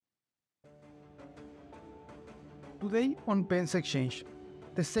Today on Penn's Exchange,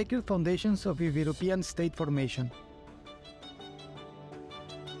 the sacred foundations of European state formation.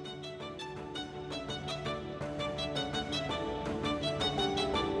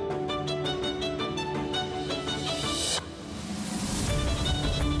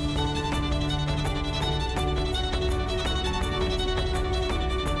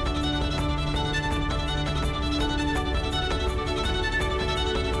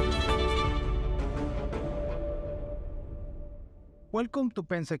 Welcome to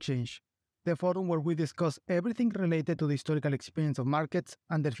Penn's Exchange, the forum where we discuss everything related to the historical experience of markets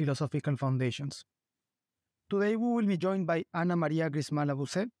and their philosophical foundations. Today we will be joined by Ana Maria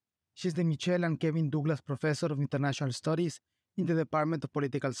Grzymala-Busse. She's the Michelle and Kevin Douglas Professor of International Studies in the Department of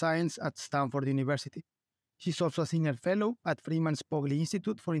Political Science at Stanford University. She's also a Senior Fellow at Freeman Spogli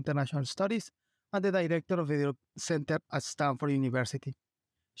Institute for International Studies and the Director of the Europe Center at Stanford University.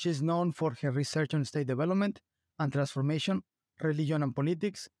 She is known for her research on state development and transformation, religion and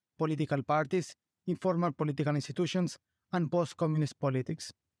politics, political parties, informal political institutions, and post-communist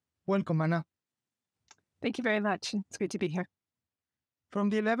politics. Welcome, Anna. Thank you very much. It's good to be here. From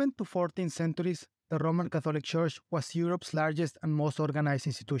the 11th to 14th centuries, the Roman Catholic Church was Europe's largest and most organized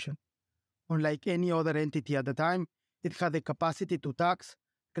institution. Unlike any other entity at the time, it had the capacity to tax,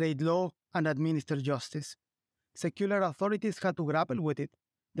 create law, and administer justice. Secular authorities had to grapple with it.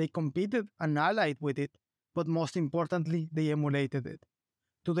 They competed and allied with it, but most importantly, they emulated it.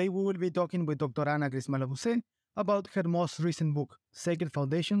 Today we will be talking with Dr. Ana Grzymala-Busse about her most recent book, Sacred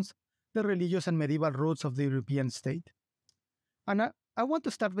Foundations, The Religious and Medieval Roots of the European State. Anna, I want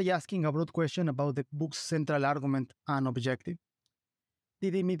to start by asking a broad question about the book's central argument and objective.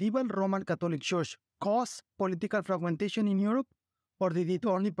 Did the medieval Roman Catholic Church cause political fragmentation in Europe, or did it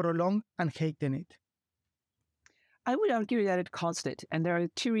only prolong and heighten it? I would argue that it caused it, and there are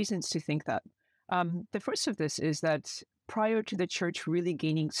two reasons to think that. The first of this is that prior to the church really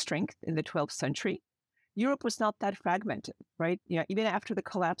gaining strength in the 12th century, Europe was not that fragmented, right? Even after the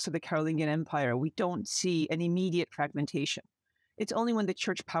collapse of the Carolingian Empire, we don't see an immediate fragmentation. It's only when the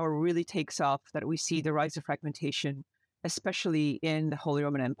church power really takes off that we see the rise of fragmentation, especially in the Holy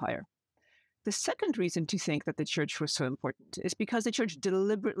Roman Empire. The second reason to think that the church was so important is because the church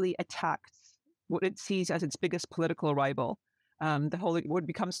deliberately attacked what it sees as its biggest political rival, what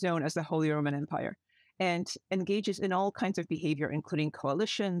becomes known as the Holy Roman Empire, and engages in all kinds of behavior, including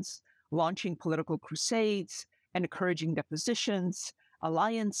coalitions, launching political crusades, and encouraging depositions,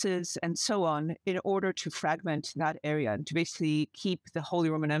 alliances, and so on, in order to fragment that area and to basically keep the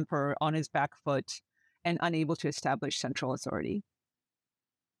Holy Roman Emperor on his back foot and unable to establish central authority.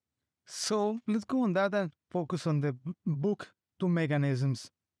 So let's go on that and focus on the book two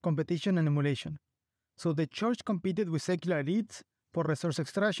mechanisms, competition and emulation. So the church competed with secular elites for resource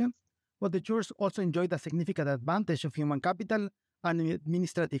extraction, but the church also enjoyed a significant advantage of human capital and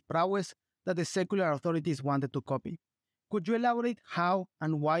administrative prowess that the secular authorities wanted to copy. Could you elaborate how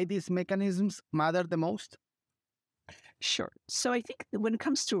and why these mechanisms matter the most? Sure. So I think that when it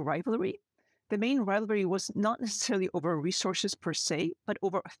comes to rivalry, the main rivalry was not necessarily over resources per se, but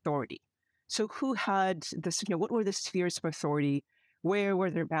over authority. So who had this, what were the spheres of authority? Where were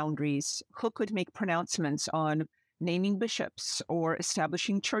their boundaries? Who could make pronouncements on naming bishops or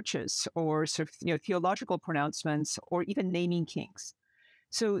establishing churches or theological pronouncements or even naming kings?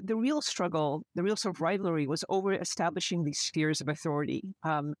 So the real struggle, the real sort of rivalry was over establishing these spheres of authority.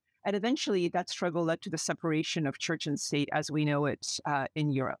 And eventually that struggle led to the separation of church and state as we know it in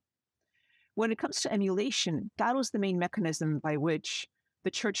Europe. When it comes to emulation, that was the main mechanism by which the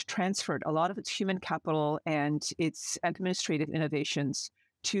church transferred a lot of its human capital and its administrative innovations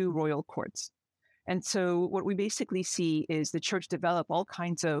to royal courts. And so what we basically see is the church develop all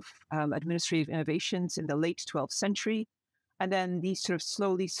kinds of administrative innovations in the late 12th century, and then these sort of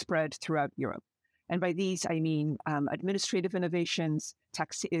slowly spread throughout Europe. And by these, I mean administrative innovations,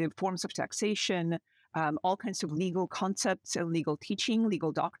 forms of taxation, all kinds of legal concepts and legal teaching,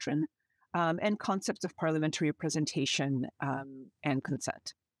 legal doctrine, and concepts of parliamentary representation and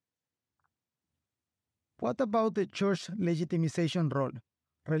consent. What about the church legitimization role?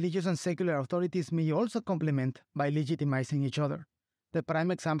 Religious and secular authorities may also complement by legitimizing each other. The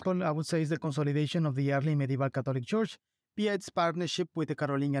prime example, I would say, is the consolidation of the early medieval Catholic Church via its partnership with the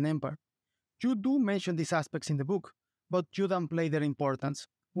Carolingian Empire. You do mention these aspects in the book, but you downplay their importance.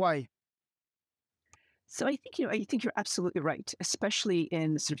 Why? So I think you're absolutely right, especially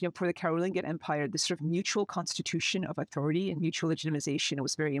in for the Carolingian Empire, this sort of mutual constitution of authority and mutual legitimization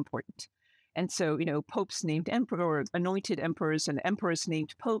was very important. And so, popes named emperor, or anointed emperors, and emperors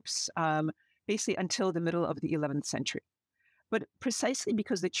named popes, basically until the middle of the 11th century. But precisely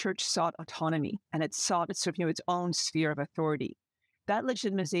because the church sought autonomy and it sought sort of, its own sphere of authority, that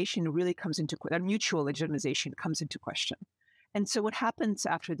legitimization really comes into that mutual legitimization comes into question. And so what happens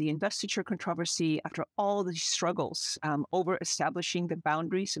after the investiture controversy, after all these struggles over establishing the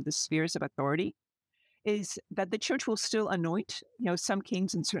boundaries of the spheres of authority, is that the church will still anoint, some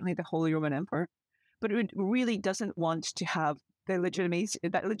kings and certainly the Holy Roman Emperor, but it really doesn't want to have that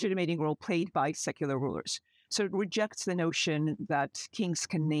legitimating role played by secular rulers. So it rejects the notion that kings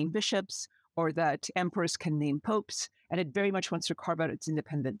can name bishops or that emperors can name popes, and it very much wants to carve out its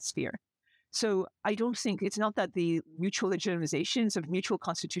independent sphere. So I don't think it's not that the mutual legitimizations of mutual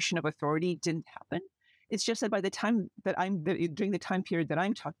constitution of authority didn't happen. It's just that by the time that during the time period that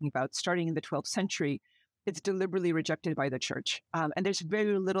I'm talking about, starting in the 12th century, it's deliberately rejected by the church. And there's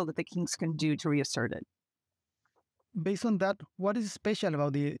very little that the kings can do to reassert it. Based on that, what is special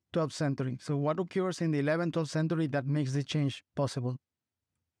about the 12th century? So what occurs in the 11th, 12th century that makes the change possible?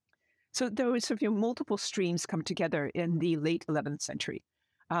 So there were sort of multiple streams come together in the late 11th century.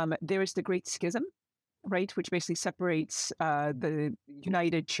 There is the Great Schism, right, which basically separates the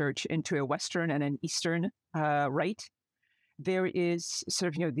United Church into a Western and an Eastern rite. There is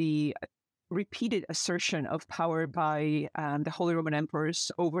sort of, the repeated assertion of power by the Holy Roman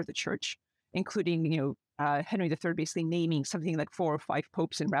Emperors over the Church, including, Henry III basically naming something like 4 or 5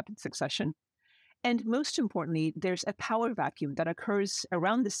 popes in rapid succession. And most importantly, there's a power vacuum that occurs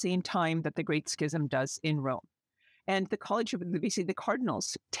around the same time that the Great Schism does in Rome. And the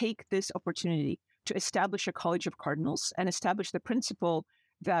cardinals take this opportunity to establish a college of cardinals and establish the principle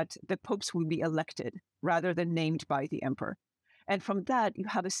that the popes will be elected rather than named by the emperor. And from that, you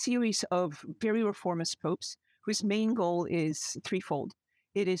have a series of very reformist popes whose main goal is threefold.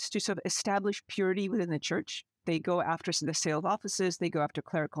 It is to sort of establish purity within the church. They go after the sale of offices. They go after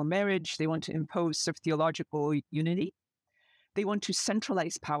clerical marriage. They want to impose sort of theological unity. They want to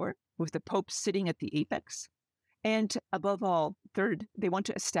centralize power with the pope sitting at the apex. And above all, third, they want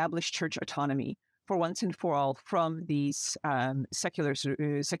to establish church autonomy for once and for all from these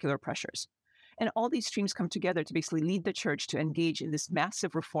secular pressures. And all these streams come together to basically lead the church to engage in this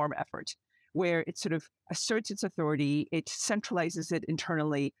massive reform effort where it sort of asserts its authority, it centralizes it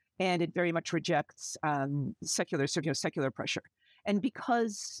internally, and it very much rejects secular pressure. And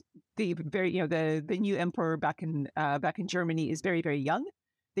because the new emperor back in Germany is very, very young,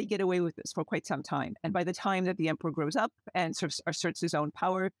 they get away with this for quite some time. And by the time that the emperor grows up and sort of asserts his own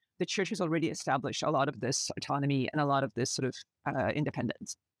power, the church has already established a lot of this autonomy and a lot of this sort of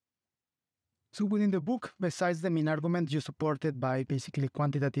independence. So within the book, besides the main argument you supported by basically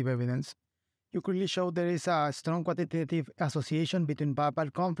quantitative evidence, you clearly show there is a strong quantitative association between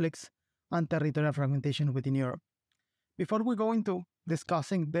papal conflicts and territorial fragmentation within Europe. Before we go into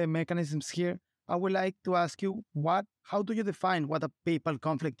discussing the mechanisms here, I would like to ask you, how do you define what a papal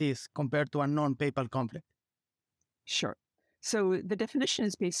conflict is compared to a non-papal conflict? Sure. So the definition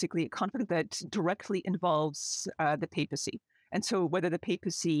is basically a conflict that directly involves the papacy. And so whether the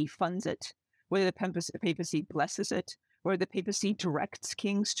papacy funds it, whether the papacy blesses it, whether the papacy directs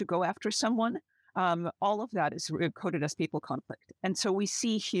kings to go after someone, all of that is coded as papal conflict. And so we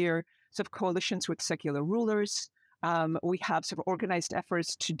see here sort of coalitions with secular rulers. We have sort of organized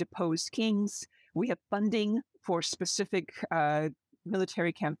efforts to depose kings. We have funding for specific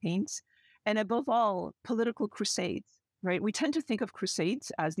military campaigns. And above all, political crusades, right? We tend to think of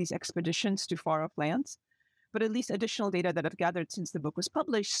crusades as these expeditions to far-off lands. But at least additional data that I've gathered since the book was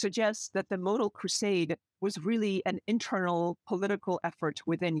published suggests that the modal crusade was really an internal political effort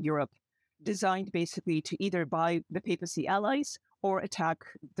within Europe, designed basically to either buy the papacy allies or attack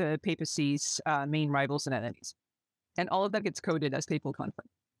the papacy's main rivals and enemies. And all of that gets coded as papal conflict.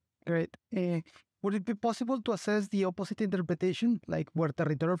 Great. Would it be possible to assess the opposite interpretation, like where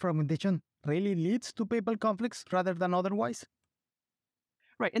territorial fragmentation really leads to papal conflicts rather than otherwise?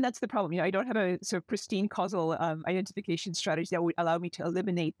 Right, and that's the problem. I don't have a sort of pristine causal identification strategy that would allow me to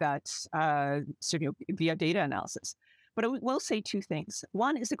eliminate that via data analysis. But I will say 2 things.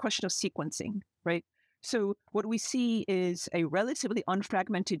 One is the question of sequencing, right? So what we see is a relatively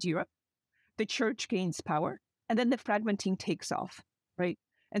unfragmented Europe. The church gains power, and then the fragmenting takes off, right?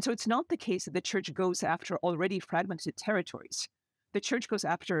 And so it's not the case that the church goes after already fragmented territories. The church goes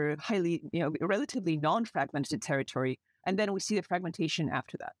after relatively non-fragmented territory, and then we see the fragmentation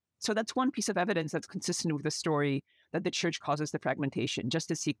after that. So that's one piece of evidence that's consistent with the story that the church causes the fragmentation, just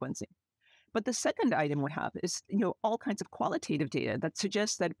the sequencing. But the second item we have is, all kinds of qualitative data that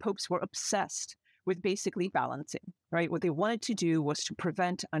suggests that popes were obsessed with basically balancing, right? What they wanted to do was to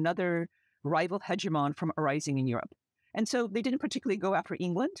prevent another rival hegemon from arising in Europe. And so they didn't particularly go after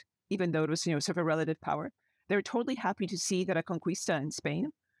England, even though it was, sort of a relative power. They're totally happy to see the Reconquista in Spain.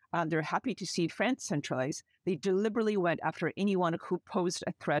 They're happy to see France centralized. They deliberately went after anyone who posed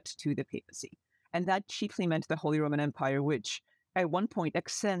a threat to the papacy. And that chiefly meant the Holy Roman Empire, which at one point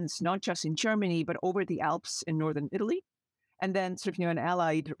extends not just in Germany, but over the Alps in northern Italy. And then sort of, an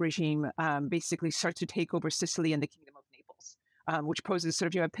allied regime basically starts to take over Sicily and the Kingdom of Naples, which poses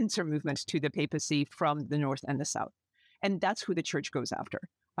sort of, a pincer movement to the papacy from the north and the south. And that's who the church goes after.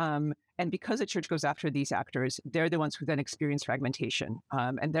 And because the church goes after these actors, they're the ones who then experience fragmentation.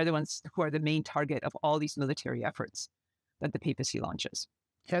 And they're the ones who are the main target of all these military efforts that the papacy launches.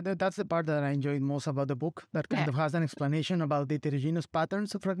 Yeah, that's the part that I enjoyed most about the book, that kind of has an explanation about the heterogeneous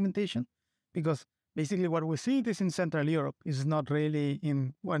patterns of fragmentation. Because basically what we see is in Central Europe is not really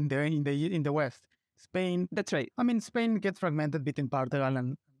in the West. Spain. That's right. I mean, Spain gets fragmented between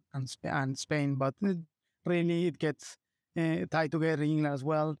Portugal and Spain, but really it gets tied together in England as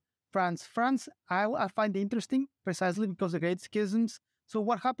well. France, I find interesting precisely because of the Great Schisms. So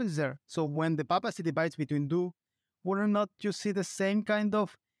what happens there? So when the papacy divides between two, would not you see the same kind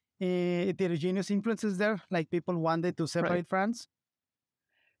of heterogeneous influences there? Like people wanted to separate France?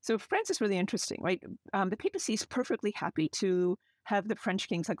 So France is really interesting, right? The papacy is perfectly happy to have the French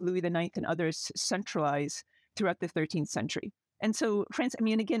kings like Louis IX and others centralize throughout the 13th century. And so France, I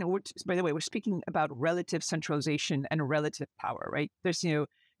mean, again, by the way, we're speaking about relative centralization and relative power, right? There's,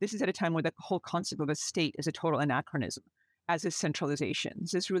 this is at a time where the whole concept of a state is a total anachronism, as is centralization.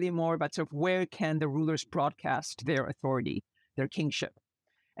 This is really more about sort of where can the rulers broadcast their authority, their kingship.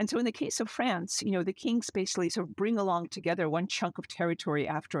 And so in the case of France, the kings basically sort of bring along together one chunk of territory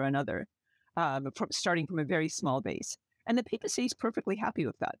after another, starting from a very small base. And the papacy is perfectly happy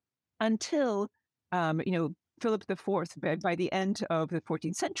with that until, Philip IV, by the end of the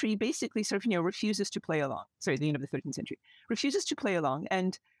 14th century, basically sort of, refuses to play along. Sorry, the end of the 13th century, refuses to play along,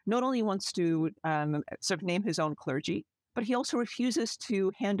 and not only wants to sort of name his own clergy, but he also refuses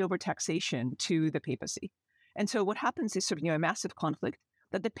to hand over taxation to the papacy. And so what happens is sort of, a massive conflict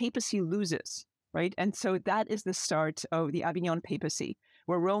that the papacy loses, right? And so that is the start of the Avignon papacy,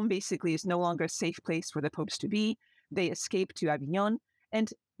 where Rome basically is no longer a safe place for the popes to be. They escape to Avignon.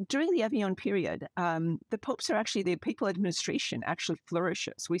 And during the Avignon period, the popes are actually, the papal administration actually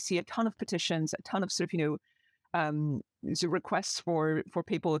flourishes. We see a ton of petitions, a ton of sort of, requests for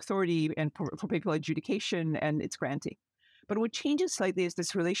papal authority and for papal adjudication, and it's granting. But what changes slightly is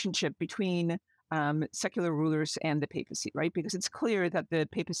this relationship between secular rulers and the papacy, right? Because it's clear that the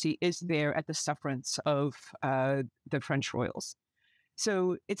papacy is there at the sufferance of the French royals.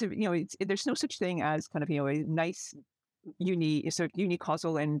 So there's no such thing as kind of, a nice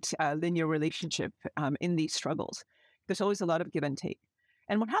unicausal and linear relationship in these struggles. There's always a lot of give and take.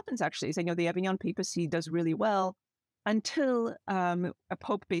 And what happens actually is, the Avignon papacy does really well until a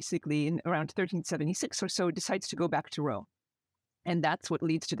pope basically in around 1376 or so decides to go back to Rome. And that's what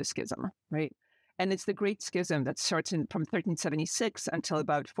leads to the schism, right? And it's the Great Schism that starts from 1376 until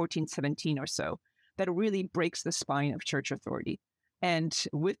about 1417 or so that really breaks the spine of church authority. And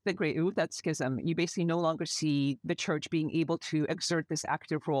with that schism, you basically no longer see the church being able to exert this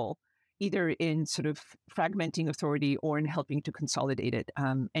active role, either in sort of fragmenting authority or in helping to consolidate it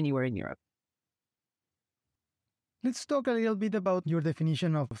anywhere in Europe. Let's talk a little bit about your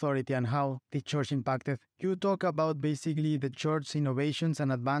definition of authority and how the church impacted. You talk about basically the church's innovations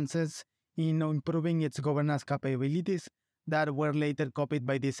and advances in improving its governance capabilities that were later copied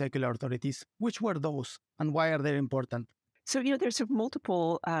by the secular authorities. Which were those and why are they important? So, there's sort of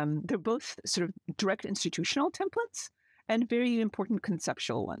multiple, they're both sort of direct institutional templates and very important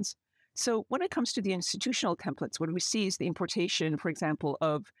conceptual ones. So when it comes to the institutional templates, what we see is the importation, for example,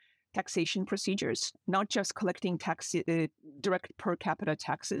 of taxation procedures, not just collecting direct per capita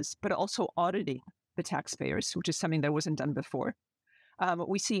taxes, but also auditing the taxpayers, which is something that wasn't done before.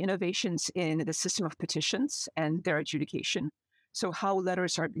 We see innovations in the system of petitions and their adjudication. So how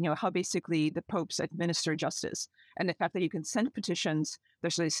letters are, how basically the popes administer justice, and the fact that you can send petitions,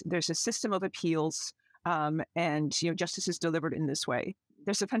 there's a system of appeals, and justice is delivered in this way.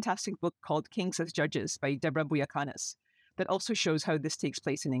 There's a fantastic book called Kings as Judges by Deborah Bouillakanis that also shows how this takes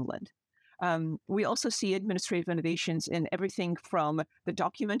place in England. We also see administrative innovations in everything from the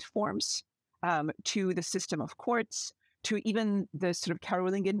document forms to the system of courts, to even the sort of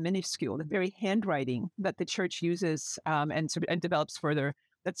Carolingian minuscule, the very handwriting that the church uses and develops further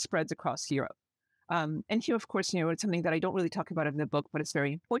that spreads across Europe. And here, of course, it's something that I don't really talk about in the book, but it's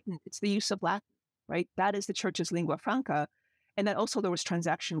very important. It's the use of Latin, right? That is the church's lingua franca. And that also lowers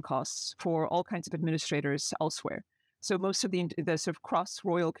transaction costs for all kinds of administrators elsewhere. So most of the sort of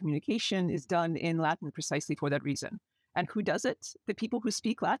cross-royal communication is done in Latin precisely for that reason. And who does it? The people who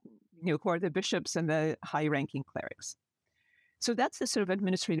speak Latin, who are the bishops and the high-ranking clerics. So that's the sort of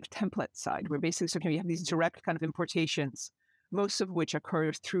administrative template side, where basically sort of you have these direct kind of importations, most of which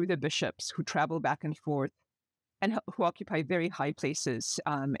occur through the bishops who travel back and forth and who occupy very high places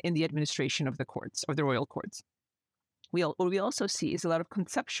in the administration of the courts, of the royal courts. What we also see is a lot of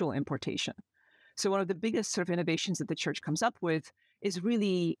conceptual importation. So one of the biggest sort of innovations that the church comes up with is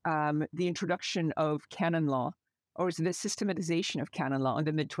really the introduction of canon law, or the systematization of canon law in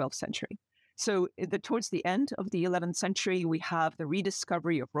the mid-12th century. So towards the end of the 11th century, we have the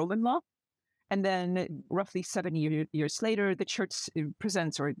rediscovery of Roman law. And then roughly 70 years later, the church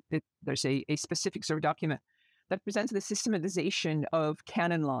presents, or there's a specific sort of document that presents the systematization of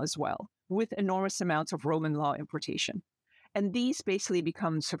canon law as well, with enormous amounts of Roman law importation. And these basically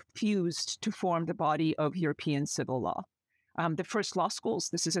become sort of fused to form the body of European civil law. The first law schools,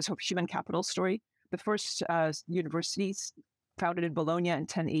 this is a sort of human capital story. The first universities founded in Bologna in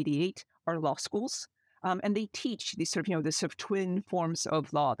 1088 are law schools. And they teach these sort of, this sort of twin forms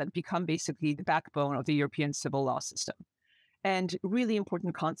of law that become basically the backbone of the European civil law system. And really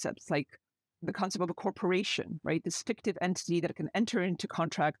important concepts like the concept of a corporation, right? This fictive entity that can enter into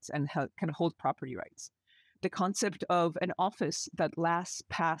contracts and can hold property rights. The concept of an office that lasts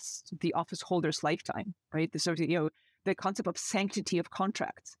past the office holder's lifetime, right? The sort of, the concept of sanctity of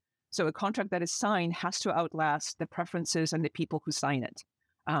contracts. So a contract that is signed has to outlast the preferences and the people who sign it,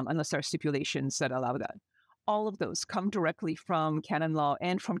 unless there are stipulations that allow that. All of those come directly from canon law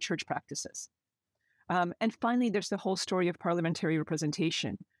and from church practices. And finally, there's the whole story of parliamentary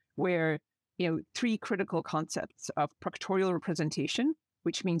representation, where three critical concepts of proctorial representation,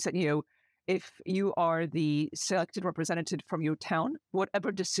 which means that, if you are the selected representative from your town,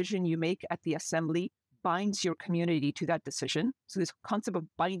 whatever decision you make at the assembly binds your community to that decision. So this concept of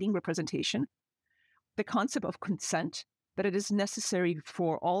binding representation, the concept of consent, that it is necessary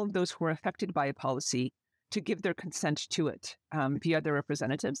for all of those who are affected by a policy to give their consent to it via their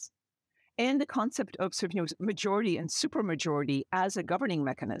representatives, and the concept of sort of, majority and supermajority as a governing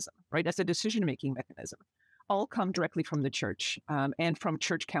mechanism, right, as a decision-making mechanism, all come directly from the church and from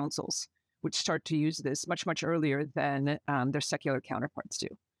church councils, which start to use this much, much earlier than their secular counterparts do.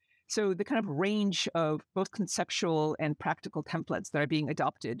 So the kind of range of both conceptual and practical templates that are being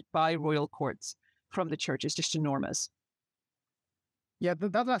adopted by royal courts from the church is just enormous. Yeah,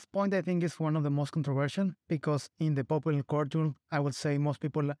 that last point I think is one of the most controversial, because in the popular culture, I would say most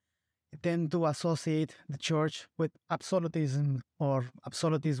people tend to associate the church with absolutism or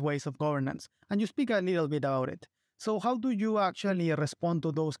absolutist ways of governance. And you speak a little bit about it. So how do you actually respond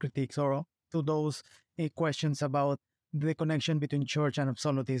to those critiques or to those questions about the connection between church and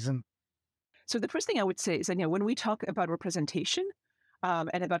absolutism? So the first thing I would say is that, when we talk about representation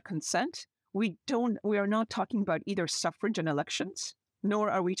and about consent, we are not talking about either suffrage and elections, nor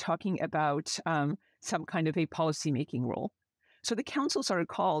are we talking about some kind of a policymaking role. So the councils are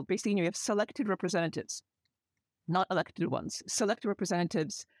called, basically, you have selected representatives, not elected ones, selected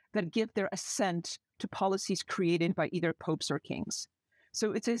representatives that give their assent to policies created by either popes or kings.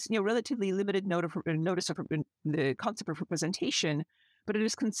 So it's a relatively limited notice of the concept of representation, but it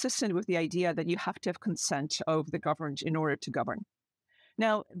is consistent with the idea that you have to have consent of the governed in order to govern.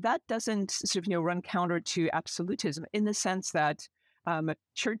 Now, that doesn't sort of run counter to absolutism in the sense that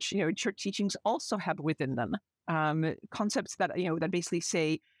church teachings also have within them concepts that that basically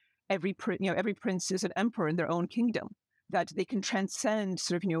say every prince is an emperor in their own kingdom, that they can transcend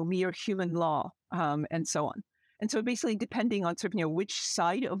sort of mere human law and so on. And so basically, depending on sort of which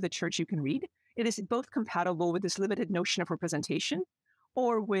side of the church you can read, it is both compatible with this limited notion of representation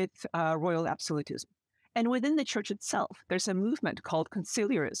or with royal absolutism. And within the church itself, there's a movement called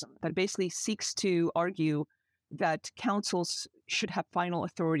conciliarism that basically seeks to argue that councils should have final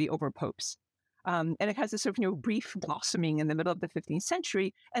authority over popes. And it has this sort of brief blossoming in the middle of the 15th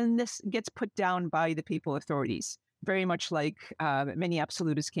century, and this gets put down by the papal authorities, very much like many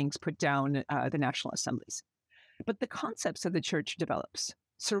absolutist kings put down the national assemblies. But the concepts that the church develops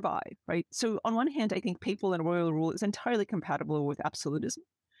survive, right? So on one hand, I think papal and royal rule is entirely compatible with absolutism,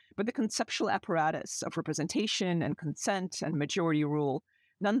 but the conceptual apparatus of representation and consent and majority rule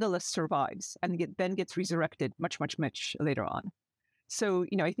nonetheless survives and then gets resurrected much, much, much later on. So,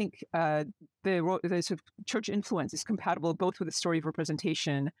 I think the sort of church influence is compatible both with the story of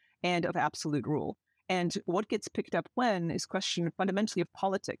representation and of absolute rule. And what gets picked up when is a question fundamentally of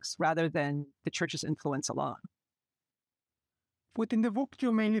politics rather than the church's influence alone. Within the book,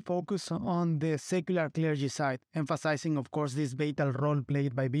 you mainly focus on the secular clergy side, emphasizing, of course, this vital role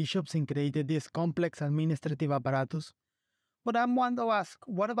played by bishops in creating this complex administrative apparatus. But I want to ask,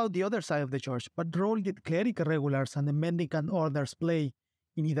 what about the other side of the church? What role did clerical regulars and the mendicant orders play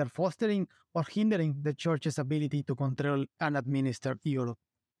in either fostering or hindering the church's ability to control and administer Europe?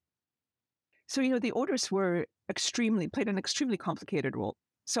 So, the orders played an extremely complicated role.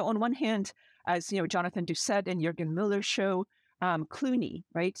 So on one hand, as Jonathan Doucette and Jürgen Müller show, Cluny,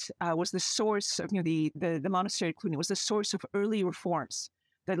 right, was the source of, the monastery of Cluny was the source of early reforms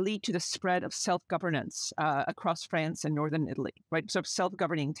that lead to the spread of self-governance across France and northern Italy, right? So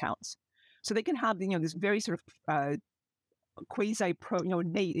self-governing towns. So they can have, this very sort of quasi-pro,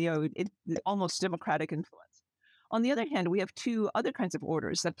 almost democratic influence. On the other hand, we have two other kinds of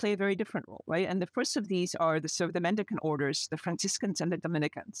orders that play a very different role, right? And the first of these are the Mendicant orders, the Franciscans and the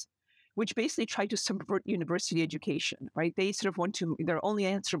Dominicans, which basically try to subvert university education, right? They sort of they're only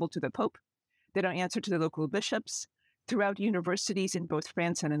answerable to the Pope. They don't answer to the local bishops. Throughout universities in both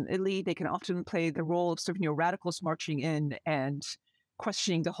France and in Italy, they can often play the role of sort of, radicals marching in and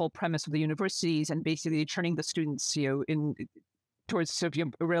questioning the whole premise of the universities and basically turning the students, towards sort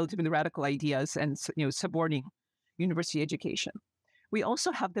of, relatively radical ideas and, suborning university education. We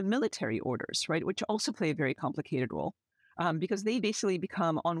also have the military orders, right, which also play a very complicated role. Because they basically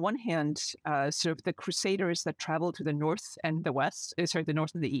become, on one hand, sort of the crusaders that travel to the north and the west, the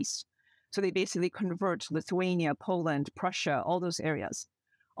north and the east. So they basically convert Lithuania, Poland, Prussia, all those areas.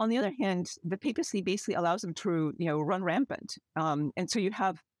 On the other hand, the papacy basically allows them to, run rampant. And so you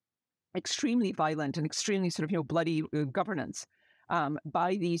have extremely violent and extremely sort of, bloody governance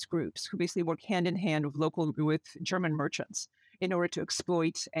by these groups who basically work hand in hand with German merchants in order to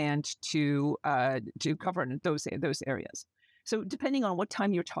exploit and to govern those areas. So depending on what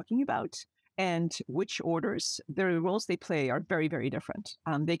time you're talking about and which orders, the roles they play are very, very different.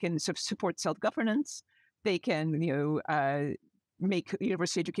 They can sort of support self-governance. They can, make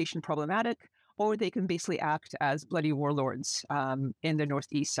university education problematic, or they can basically act as bloody warlords in the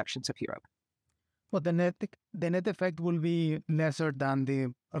northeast sections of Europe. But the net effect will be lesser than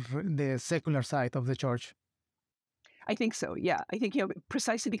the secular side of the church. I think so, yeah. I think,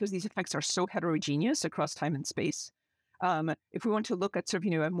 precisely because these effects are so heterogeneous across time and space. If we want to look at sort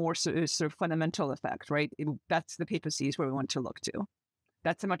of, a more sort of fundamental effect, right, that's the papacy is where we want to look to.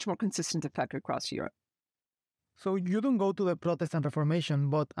 That's a much more consistent effect across Europe. So you don't go to the Protestant Reformation,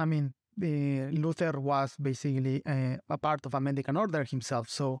 but I mean, Luther was basically a part of a mendicant order himself,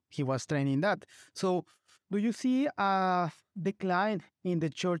 so he was trained in that. So do you see a decline in the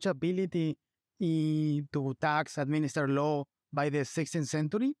church ability to tax, administer law by the 16th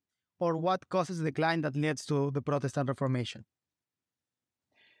century? Or what causes the decline that leads to the Protestant Reformation?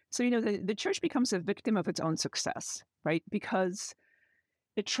 So, the church becomes a victim of its own success, right? Because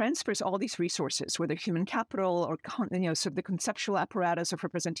it transfers all these resources, whether human capital or, sort of the conceptual apparatus of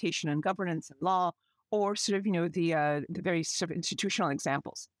representation and governance and law, or sort of, the very sort of institutional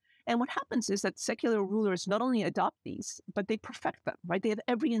examples. And what happens is that secular rulers not only adopt these, but they perfect them, right? They have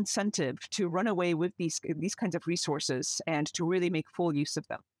every incentive to run away with these kinds of resources and to really make full use of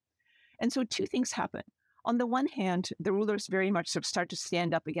them. And so two things happen. On the one hand, the rulers very much sort of start to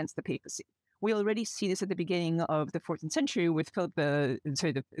stand up against the papacy. We already see this at the beginning of the 14th century with the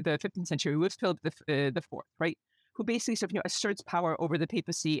 15th century with Philip the Fourth, right? Who basically sort of, asserts power over the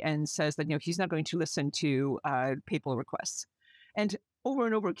papacy and says that, he's not going to listen to papal requests. And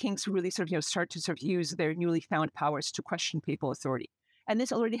over, kings really sort of, start to sort of use their newly found powers to question papal authority. And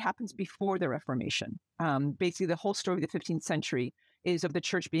this already happens before the Reformation. Basically, the whole story of the 15th century is of the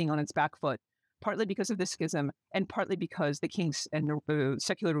church being on its back foot, partly because of the schism and partly because the kings and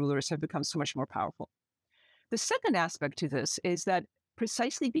secular rulers have become so much more powerful. The second aspect to this is that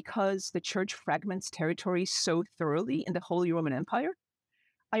precisely because the church fragments territory so thoroughly in the Holy Roman Empire,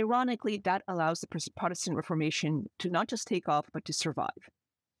 ironically, that allows the Protestant Reformation to not just take off, but to survive.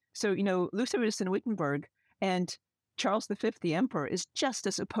 So, Luther is in Wittenberg, and Charles V, the emperor, is just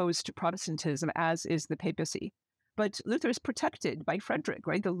as opposed to Protestantism as is the papacy. But Luther is protected by Frederick,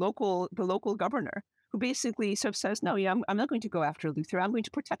 right, the local governor, who basically sort of says, no, I'm not going to go after Luther. I'm going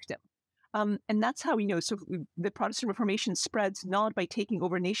to protect him. And that's how so the Protestant Reformation spreads not by taking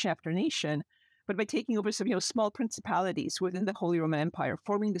over nation after nation, but by taking over some small principalities within the Holy Roman Empire,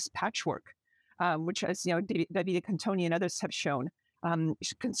 forming this patchwork, which, as Davide Cantoni and others have shown,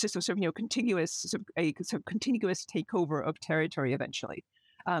 consists of continuous takeover of territory eventually.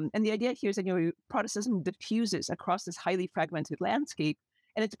 And the idea here is that Protestantism diffuses across this highly fragmented landscape,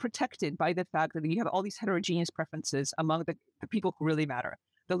 and it's protected by the fact that you have all these heterogeneous preferences among the people who really matter,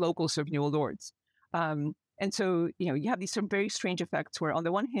 the local sort of lords. And so you have these some very strange effects where, on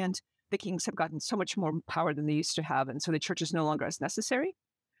the one hand, the kings have gotten so much more power than they used to have, and so the church is no longer as necessary.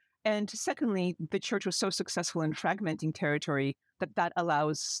 And secondly, the church was so successful in fragmenting territory that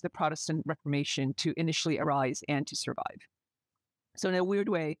allows the Protestant Reformation to initially arise and to survive. So in a weird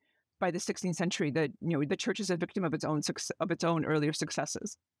way, by the 16th century, the church is a victim of its own earlier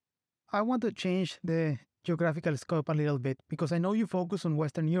successes. I want to change the geographical scope a little bit because I know you focus on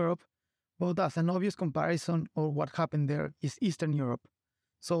Western Europe, but as an obvious comparison of what happened there is Eastern Europe.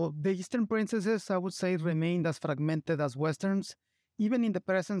 So the Eastern princesses, I would say, remained as fragmented as Westerns, even in the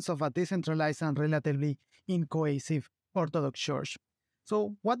presence of a decentralized and relatively incohesive Orthodox Church.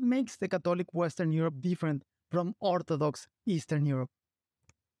 So, what makes the Catholic Western Europe different from Orthodox Eastern Europe?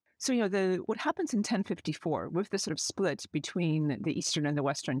 So, what happens in 1054 with the sort of split between the Eastern and the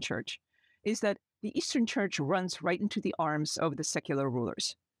Western Church is that the Eastern Church runs right into the arms of the secular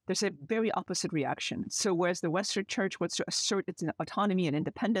rulers. There's a very opposite reaction. So, whereas the Western Church wants to assert its autonomy and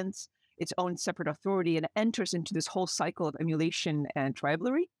independence, its own separate authority, and enters into this whole cycle of emulation and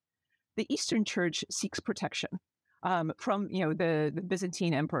rivalry, the Eastern Church seeks protection from the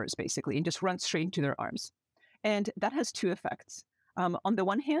Byzantine emperors, basically, and just runs straight into their arms. And that has two effects. On the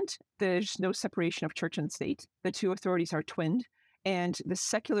one hand, there's no separation of church and state. The two authorities are twinned, and the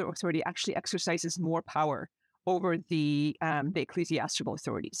secular authority actually exercises more power over the ecclesiastical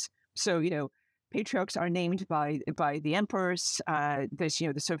authorities. So, patriarchs are named by the emperors. There's,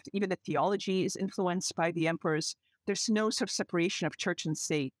 even the theology is influenced by the emperors. There's no sort of separation of church and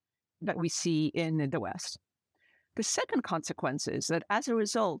state that we see in the West. The second consequence is that as a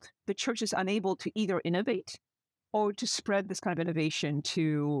result, the church is unable to either innovate or to spread this kind of innovation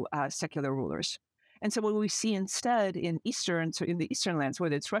to secular rulers. And so what we see instead in the Eastern lands,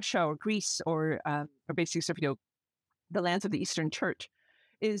 whether it's Russia or Greece or basically sort of, the lands of the Eastern Church,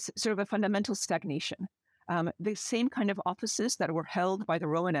 is sort of a fundamental stagnation. The same kind of offices that were held by the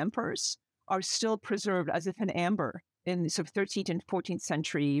Roman emperors are still preserved as if in amber in sort of 13th and 14th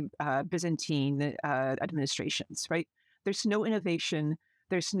century Byzantine administrations, right? There's no innovation,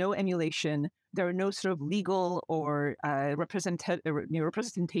 there's no emulation, there are no sort of legal or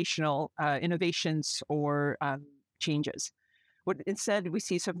representational innovations or changes. Instead, we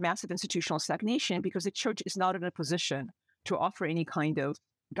see sort of massive institutional stagnation because the church is not in a position to offer any kind of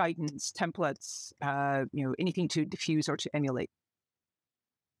guidance, templates, anything to diffuse or to emulate.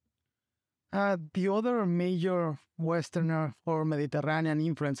 The other major Westerner or Mediterranean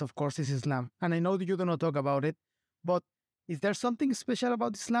influence, of course, is Islam. And I know that you do not talk about it, but is there something special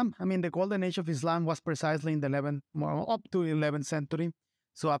about Islam? I mean, the golden age of Islam was precisely in the up to 11th century.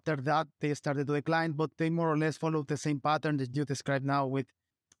 So after that, they started to decline, but they more or less followed the same pattern that you described now with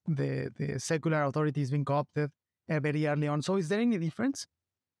the secular authorities being co-opted very early on. So is there any difference?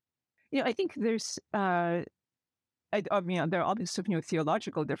 I think there's, there are obviously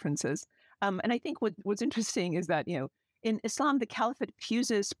theological differences. And I think what's interesting is that, in Islam, the caliphate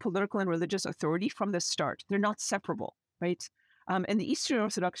fuses political and religious authority from the start. They're not separable, right? In the Eastern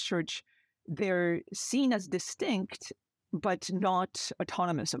Orthodox Church, they're seen as distinct, but not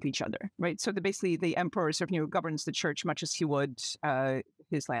autonomous of each other, right? So basically the emperor sort of, governs the church much as he would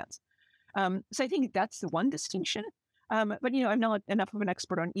his lands. So I think that's the one distinction. But, I'm not enough of an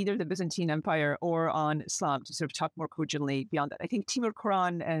expert on either the Byzantine Empire or on Islam to sort of talk more cogently beyond that. I think Timur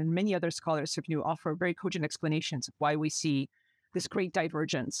Kuran and many other scholars sort of, offer very cogent explanations of why we see this great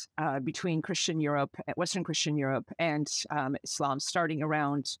divergence between Christian Europe, Western Christian Europe, and Islam starting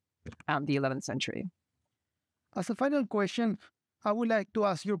around the 11th century. As a final question, I would like to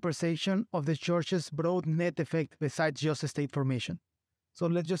ask your perception of the church's broad net effect besides just state formation. So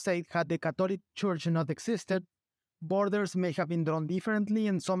let's just say, had the Catholic Church not existed, borders may have been drawn differently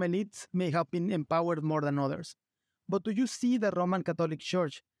and some elites may have been empowered more than others. But do you see the Roman Catholic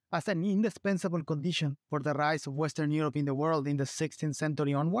Church as an indispensable condition for the rise of Western Europe in the world in the 16th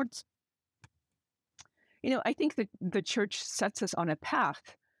century onwards? I think that the church sets us on a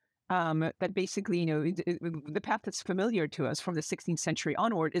path that basically, the path that's familiar to us from the 16th century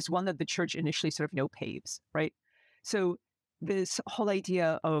onward is one that the church initially sort of, paves, right? So this whole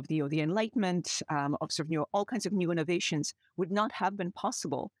idea of the Enlightenment, of sort of, all kinds of new innovations would not have been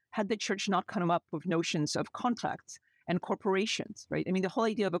possible had the church not come up with notions of contracts and corporations, right? I mean, the whole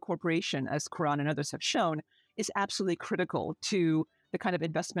idea of a corporation, as Quran and others have shown, is absolutely critical to the kind of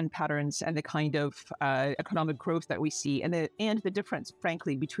investment patterns and the kind of economic growth that we see, and the difference,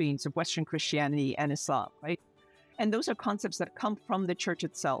 frankly, between sort of Western Christianity and Islam, right? And those are concepts that come from the church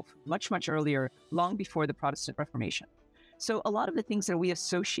itself, much, much earlier, long before the Protestant Reformation. So a lot of the things that we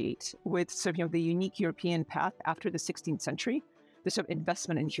associate with sort of, the unique European path after the 16th century, the sort of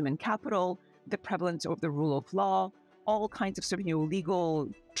investment in human capital, the prevalence of the rule of law, all kinds of sort of, legal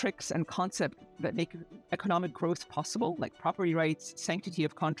tricks and concepts that make economic growth possible, like property rights, sanctity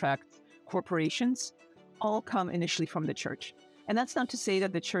of contracts, corporations, all come initially from the church. And that's not to say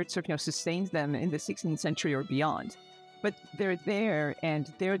that the church sort of, sustains them in the 16th century or beyond. but they're there,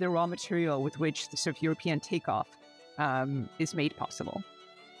 and they're the raw material with which the sort of European takeoff is made possible.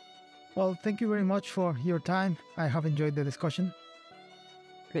 Well, thank you very much for your time. I have enjoyed the discussion.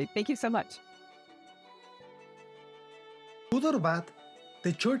 Great. Thank you so much. Good or bad,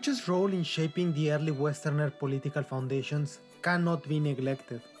 the Church's role in shaping the early Westerner political foundations cannot be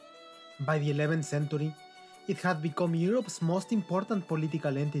neglected. By the 11th century, it had become Europe's most important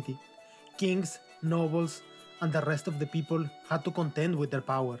political entity. Kings, nobles, and the rest of the people had to contend with their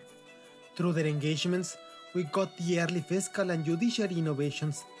power. Through their engagements, we got the early fiscal and judiciary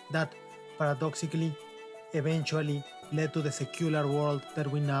innovations that, paradoxically, eventually led to the secular world that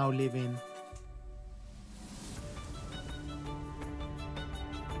we now live in.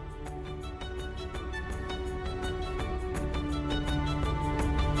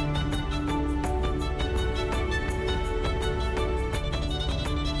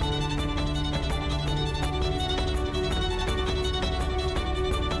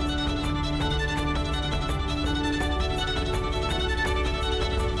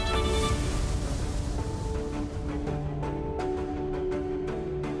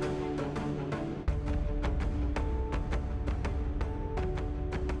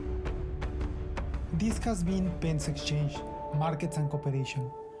 This has been Penn's Exchange, Markets and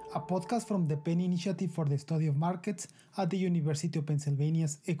Cooperation, a podcast from the Penn Initiative for the Study of Markets at the University of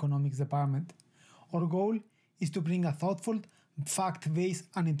Pennsylvania's Economics Department. Our goal is to bring a thoughtful, fact-based,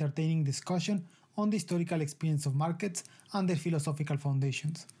 and entertaining discussion on the historical experience of markets and their philosophical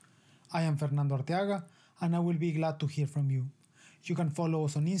foundations. I am Fernando Arteaga, and I will be glad to hear from you. You can follow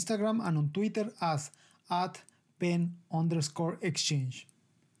us on Instagram and on Twitter as @Penn_exchange.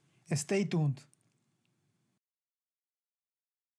 Stay tuned.